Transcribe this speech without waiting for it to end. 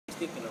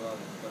thinking about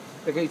it. But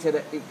Because he said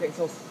that it gets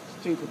so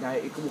stupid now,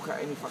 he can walk out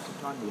any fucking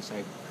time with a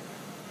shave.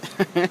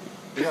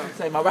 You know what I'm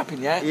saying? My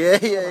rapping, yeah?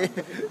 Yeah.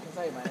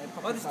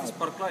 what is this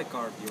Parklai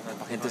card you had?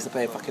 Fucking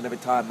disappear fucking every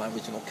time, my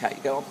original cat.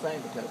 You get what I'm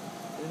saying? Because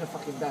in a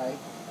fucking day,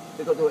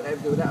 they've got to do what they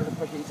do without the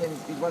pressure. He's saying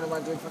he's running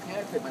around doing fucking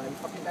haircut, man, every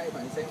fucking day,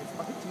 man. He's saying it's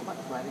fucking too much,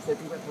 man. He said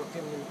people went for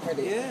giving him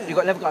credit. Yeah. You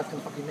got level guys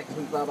come fucking next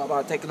week, blah, blah,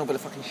 blah, taking over the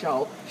fucking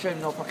show,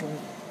 showing no fucking,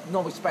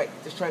 no respect,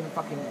 just showing him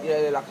fucking,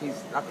 like he's...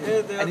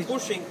 Yeah, they are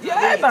pushing.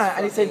 Yeah, man,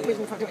 and he said, he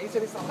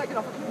said, it's not taking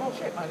off fucking more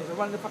shit, man. He's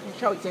running the fucking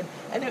show. He said,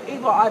 and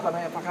either,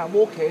 man, fucking I'm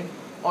walking,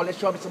 or let's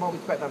show me some more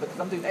respect, man, because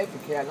I'm doing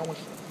everything here, no one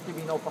should give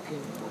me no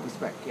fucking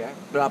respect, yeah?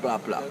 Blah, blah,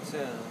 blah. That's,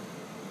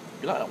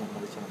 You like that one,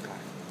 Molly,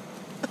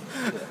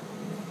 yeah.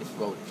 It's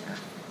rolling,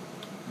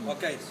 yeah.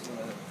 Okay, so...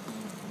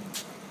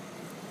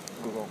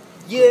 Go on.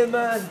 Yeah,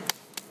 man!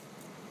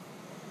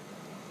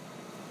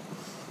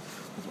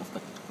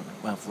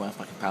 Round for round,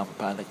 fucking pound for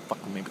pound, they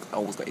fucking me because I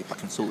always got it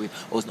fucking sorted.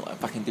 Always know what I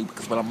fucking do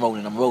because when I'm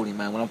rolling,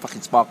 man. When I'm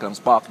fucking sparking, I'm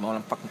sparking. When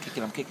I'm fucking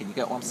kicking, I'm kicking. You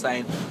get what I'm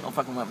saying? I'm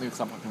fucking around me because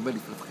I'm fucking ready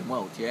for the fucking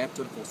world, yeah?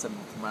 24/7,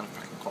 I'm around the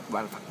fucking clock,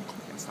 around the fucking clock.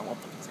 You understand what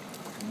I'm fucking saying?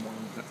 Fucking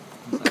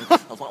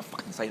that's what I'm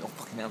fucking saying. I'm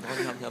fucking around the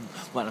fucking, yeah?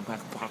 That's what I'm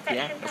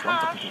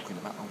fucking talking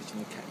about. I'm just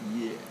cat,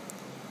 yeah.